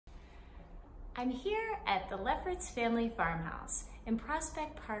I'm here at the Lefferts family farmhouse in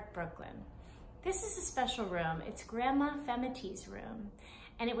Prospect Park, Brooklyn. This is a special room. It's Grandma Femiti's room,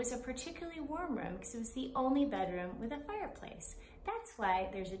 and it was a particularly warm room because it was the only bedroom with a fireplace. That's why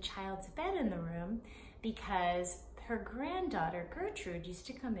there's a child's bed in the room, because her granddaughter Gertrude used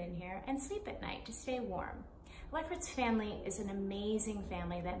to come in here and sleep at night to stay warm. Lefferts family is an amazing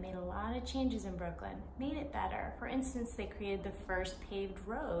family that made a lot of changes in Brooklyn, made it better. For instance, they created the first paved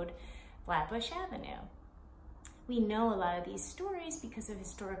road, Flatbush Avenue. We know a lot of these stories because of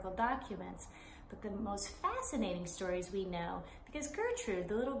historical documents, but the most fascinating stories we know because Gertrude,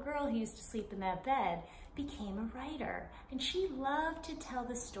 the little girl who used to sleep in that bed, became a writer, and she loved to tell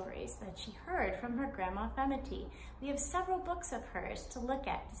the stories that she heard from her Grandma Femiti. We have several books of hers to look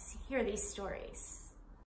at to hear these stories.